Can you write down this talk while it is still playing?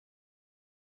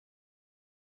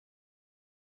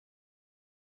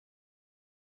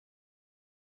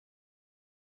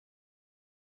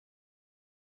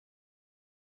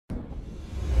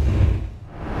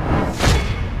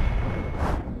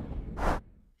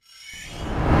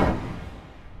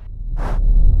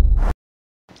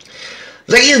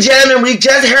Ladies and gentlemen, we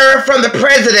just heard from the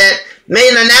president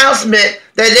made an announcement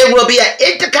that there will be an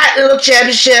Intercontinental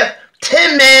Championship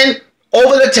 10-man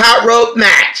over-the-top rope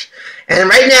match. And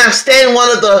right now I'm standing one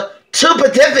of the two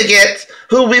participants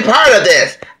who will be part of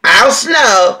this, Al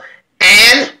Snow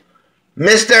and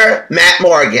Mr. Matt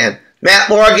Morgan. Matt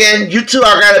Morgan, you two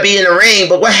are going to be in the ring,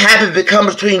 but what happens if it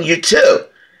comes between you two?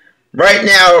 Right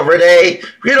now, Renee,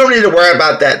 we don't need to worry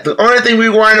about that. The only thing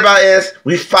we're worrying about is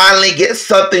we finally get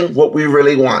something what we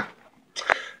really want.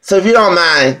 So if you don't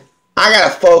mind, I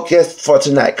got to focus for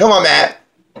tonight. Come on, Matt.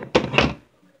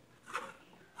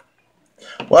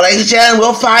 Well, ladies and gentlemen,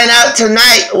 we'll find out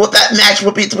tonight what that match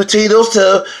will be between those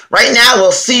two. Right now,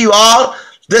 we'll see you all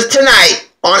this tonight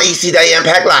on ECW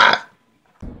Impact Live.